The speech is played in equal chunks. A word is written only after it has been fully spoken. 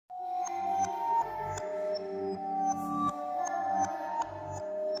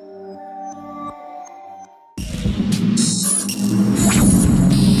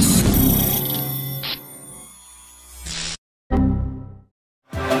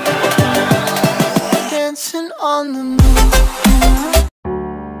on the moon.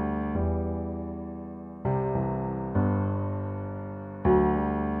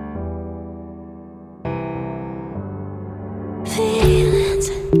 Feelings,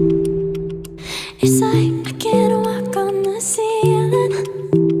 it's like I can't walk on the ceiling.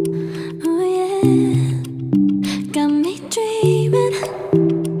 Oh yeah, got me dreaming,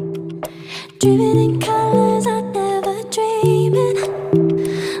 dreaming in colors I never dreamed in.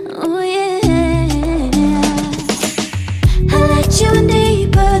 Oh yeah, I let you in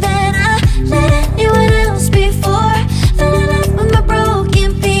deeper than I let anyone else before. Fell in love with my broken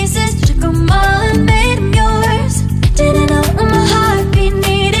pieces, took them all and made them yours. Didn't know what my heartbeat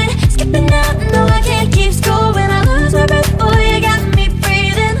needed, skipping out, no I can't keep score. When I lose my breath, boy, you got me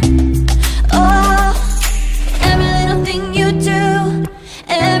breathing. Oh, every little thing you do,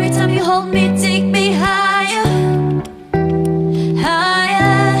 every time you hold me, take me higher,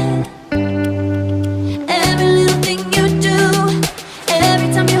 higher. Every little thing you do, every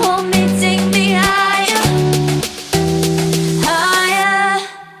time you hold me, take me higher, higher.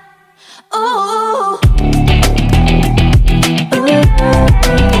 Oh.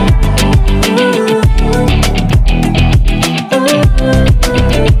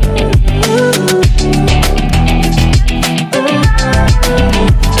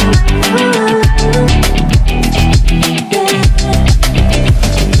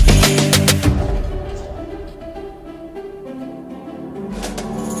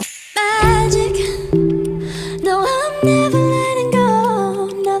 Magic, no, I'm never letting go.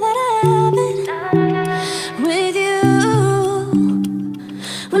 Now that I have it with you,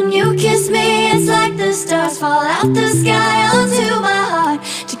 when you kiss me, it's like the stars fall out the sky onto my heart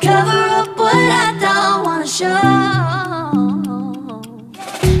to cover up what I don't wanna show.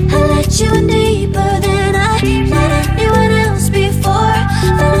 I let you in deeper than I let anyone else before.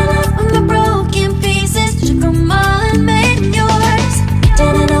 Fell in love with my broken pieces, took them all and made them yours.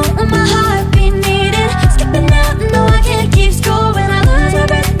 Didn't know what my heartbeat needed, skipping out, no I can't keep score. When I lose my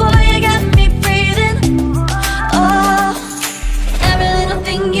breath, boy, you got me breathing. Oh, every little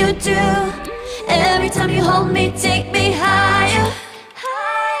thing you do, every time you hold me, take me higher,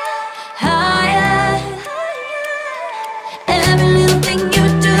 higher. Every little thing you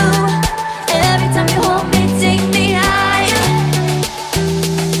do, every time you hold me, take me higher,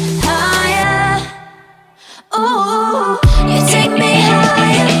 higher. Oh, you take me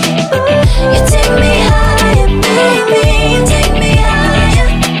higher, you take me higher, baby, you take me higher,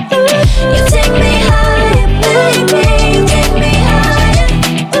 you take me higher, baby, you take me higher,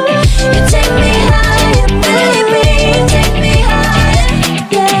 you take me higher, baby, you take me higher.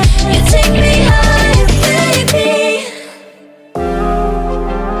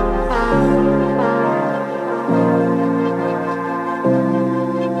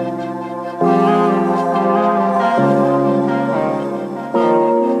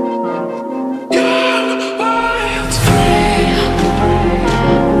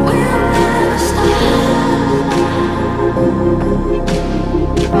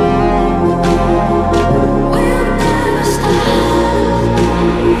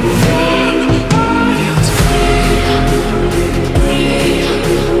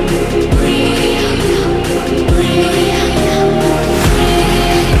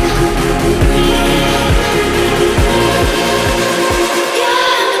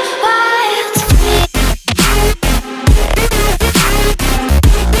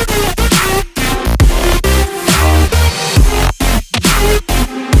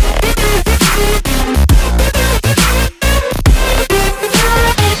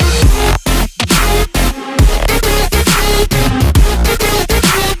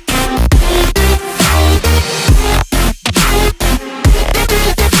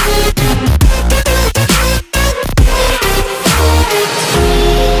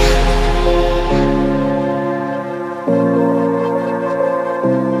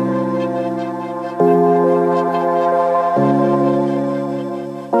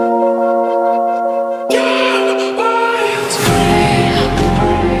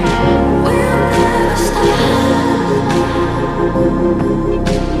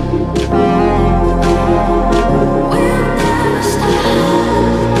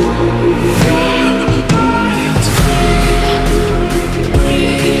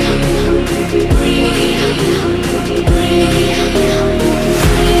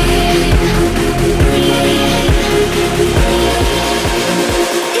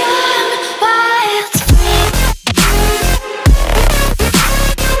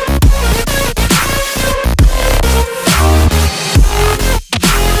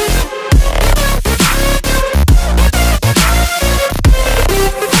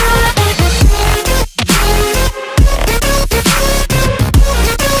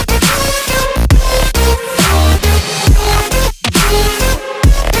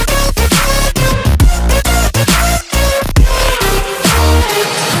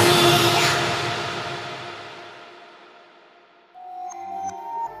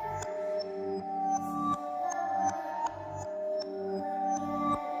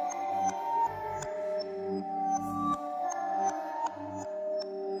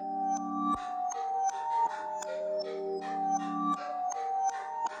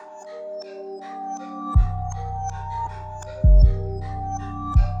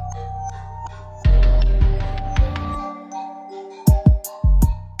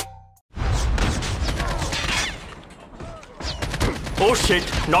 Oh shit,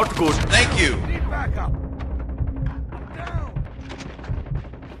 not good. Thank you. Need backup. I'm down.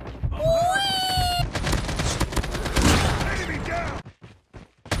 Enemy down.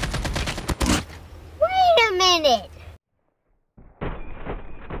 Wait a minute!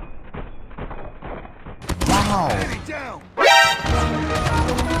 Enemy down.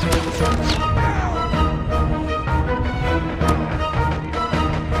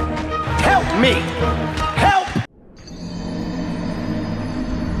 Help me! Help!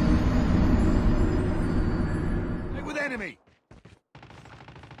 Hit with enemy.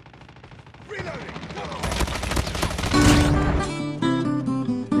 Reloading.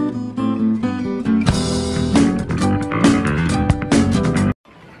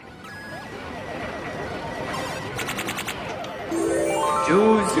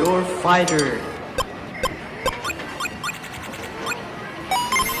 Choose your fighter.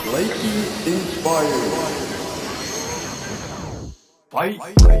 Slightly inspired.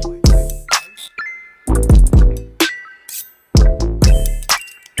 Fight.